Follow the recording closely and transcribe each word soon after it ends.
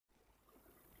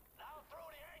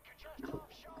Should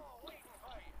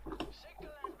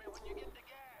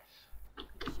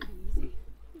be easy.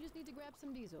 You just need to grab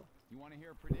some diesel. You want to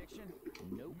hear a prediction?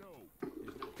 Nope. No.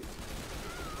 There's not gonna be.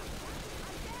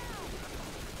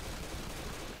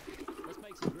 Let's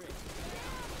make some grits.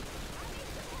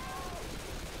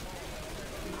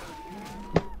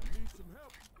 Need some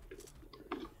help.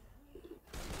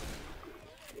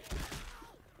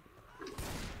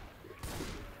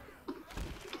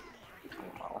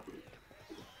 Wow.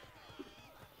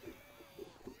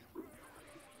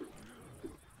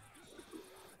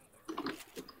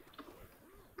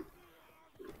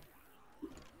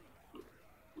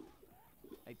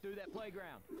 Hey, through that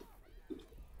playground.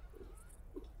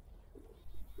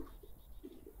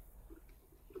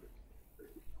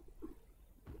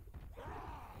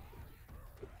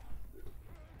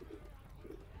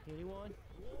 Anyone?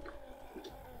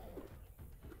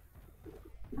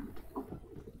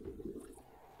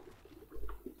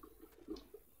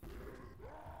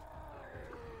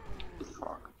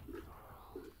 Fuck.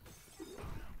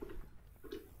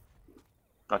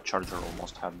 That charger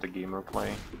almost had the gamer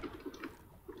play.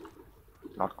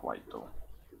 Not quite though.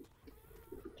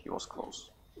 He was close.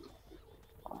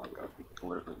 Oh my god.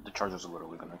 Literally, the charger's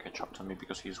literally gonna catch up to me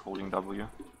because he's holding W.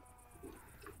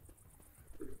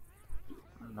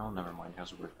 No, never mind, he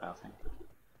has weird pathing.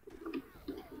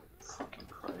 Fucking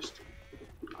Christ.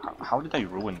 How did I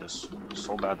ruin this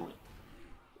so badly?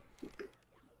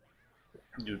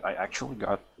 Dude, I actually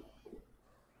got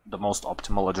the most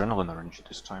optimal adrenaline RNG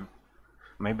this time.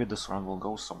 Maybe this run will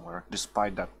go somewhere,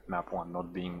 despite that map 1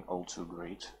 not being all too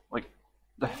great. Like,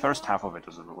 the first half of it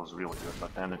was really good,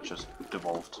 but then it just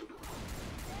devolved.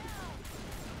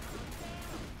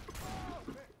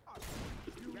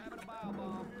 Grabbing a bio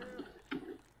bomb.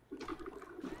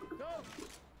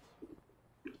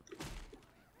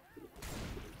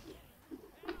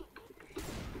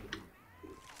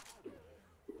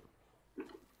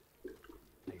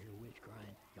 I hear a witch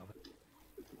crying. Y'all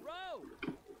row!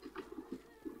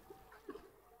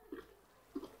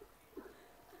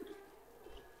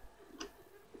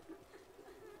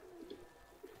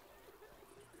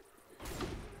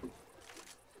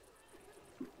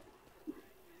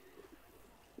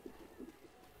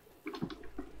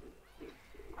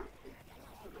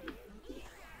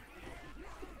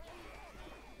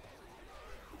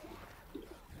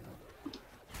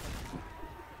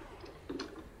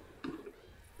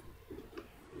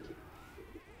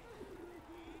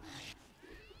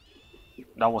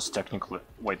 That was technically...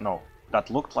 wait, no.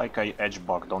 That looked like I edge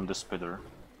bugged on the spitter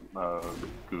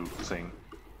goo thing.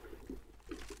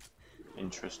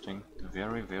 Interesting.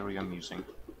 Very, very amusing.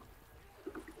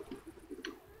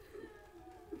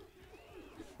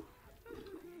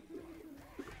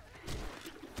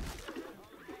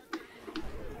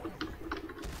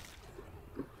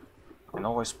 I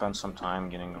know I spent some time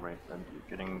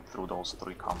getting through those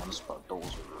 3 commons, but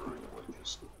those were really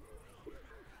just...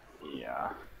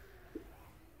 yeah.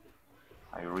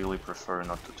 I really prefer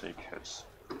not to take hits.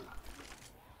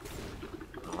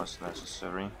 Unless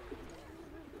necessary.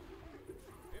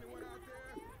 Anyone out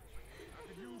there? I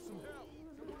could use some help.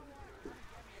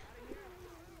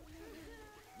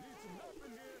 Need some help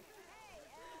in here.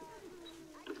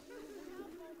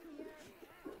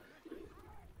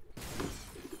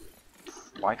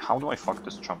 Why? How do I fuck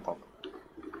this jump up?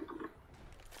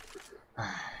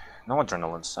 No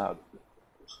adrenaline, sad.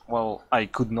 Well, I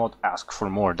could not ask for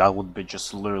more. That would be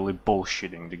just literally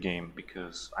bullshitting the game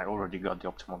because I already got the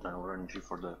optimal adrenaline energy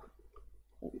for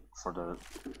the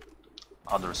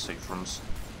other safe rooms.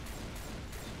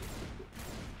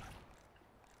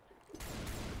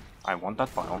 I want that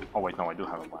vial. Oh wait, no, I do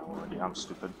have a vial already. I'm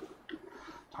stupid.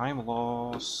 Time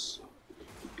loss.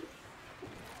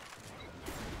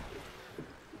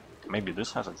 Maybe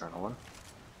this has adrenaline.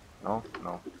 No,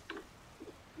 no.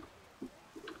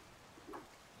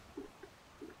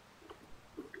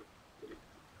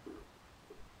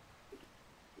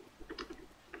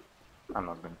 I'm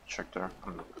not gonna check there.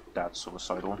 I'm not that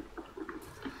suicidal.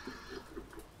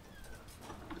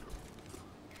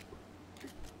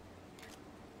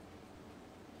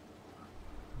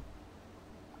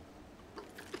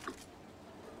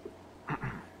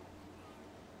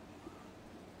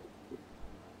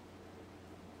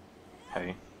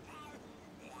 Hey.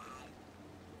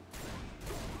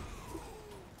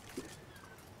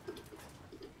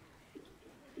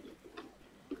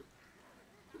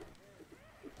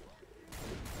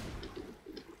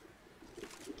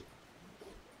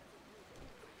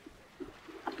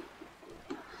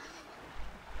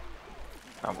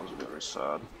 That was very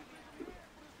sad.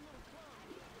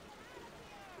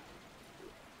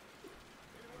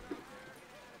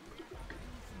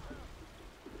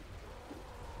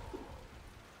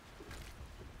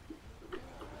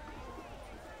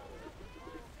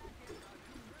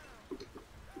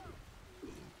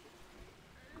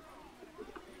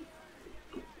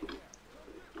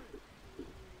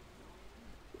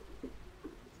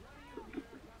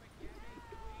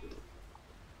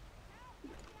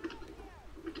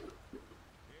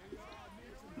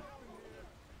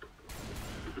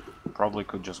 probably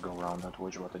could just go around that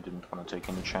wedge, but I didn't want to take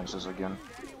any chances again.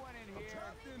 Anyone in here?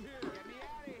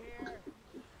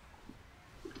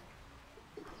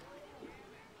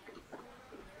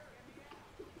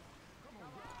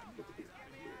 Get me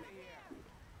out of here.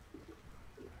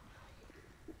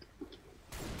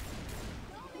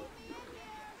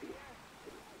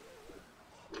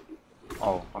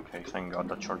 Oh, okay, thank god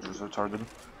that charger's retarded.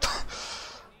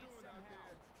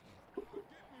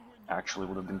 Actually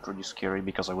would have been pretty scary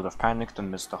because I would have panicked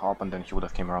and missed the hop and then he would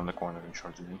have came around the corner and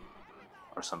charged me.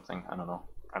 Or something, I don't know.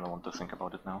 I don't want to think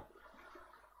about it now.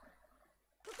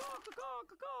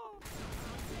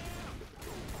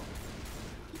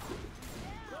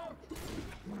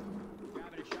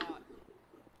 Grabbing a shot.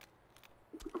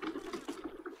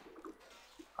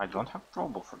 I don't have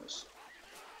trouble for this.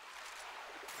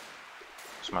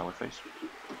 Smiley face.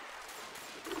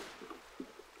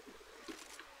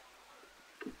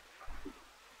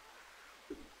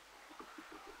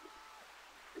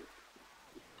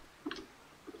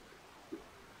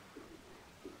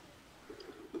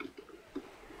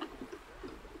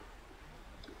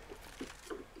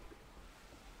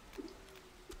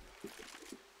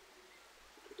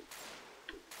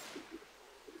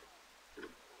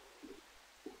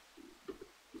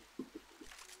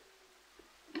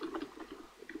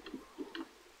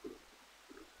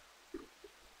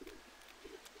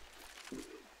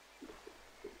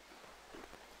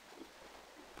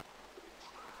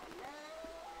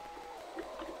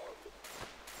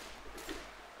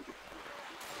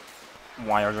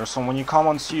 Why are there so many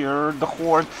comments here? The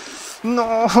horde.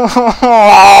 No!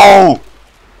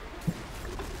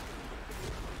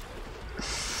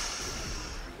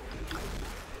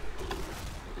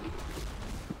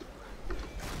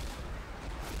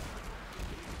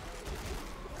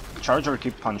 Charger,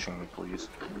 keep punching me, please.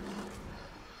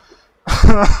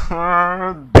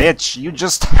 Bitch, you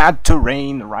just had to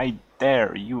rain right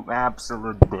there, you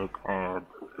absolute dickhead.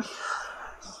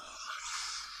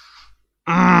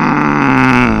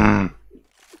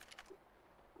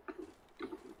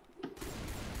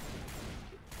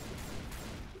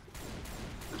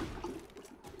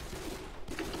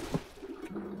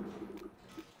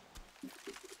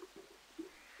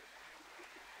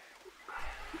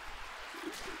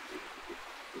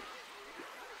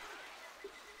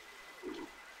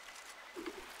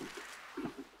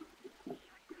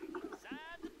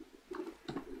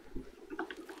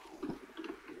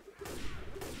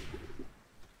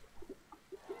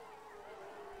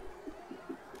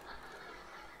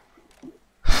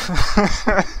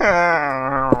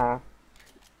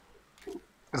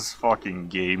 This fucking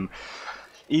game.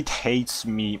 It hates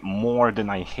me more than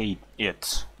I hate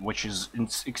it, which is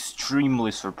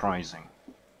extremely surprising.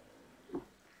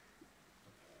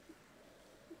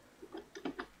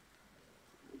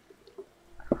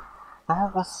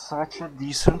 That was such a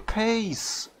decent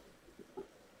pace.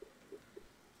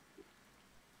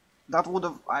 That would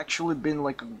have actually been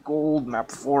like a gold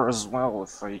map 4 as well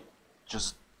if I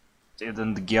just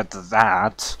didn't get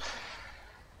that.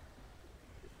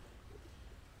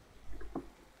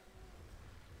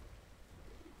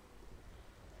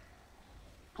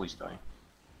 Please die.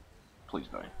 Please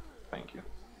die. Thank you.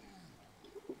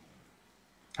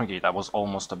 Okay, that was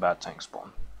almost a bad tank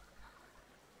spawn.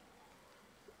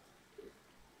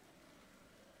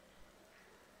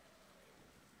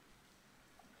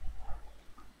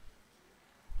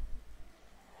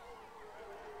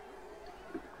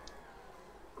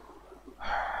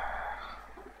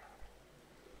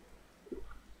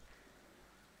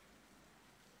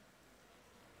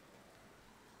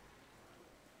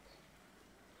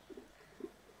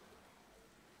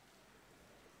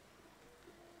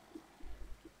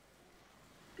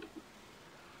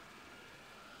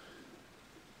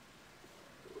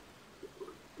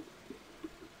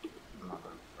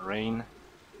 Rain.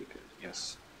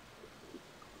 Yes.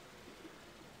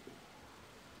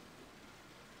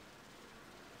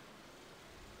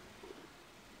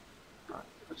 Right,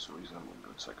 that's a reasonably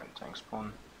good second tank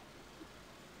spawn.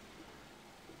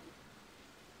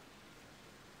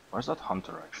 Where's that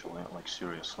hunter actually? Like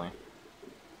seriously?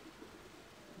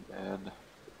 Dead.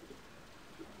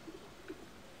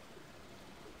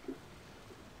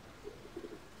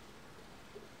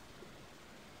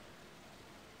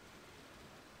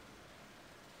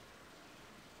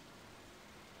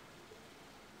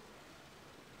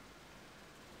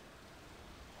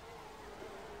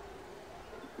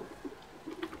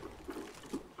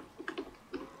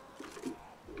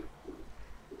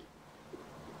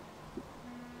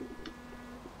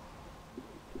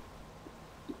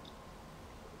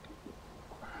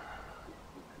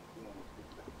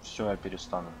 Все, я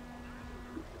перестану.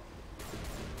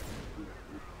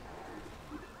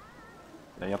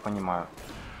 Да я понимаю.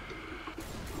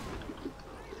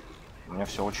 У меня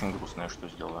все очень грустно, я что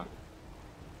сделаю.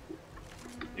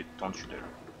 И don't you dare.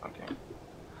 Okay.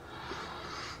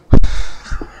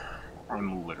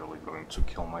 I'm literally going to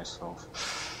kill myself.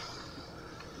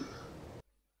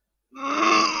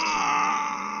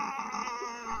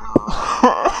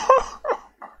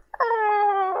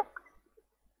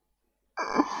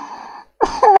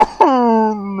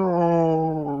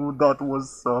 No, that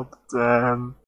was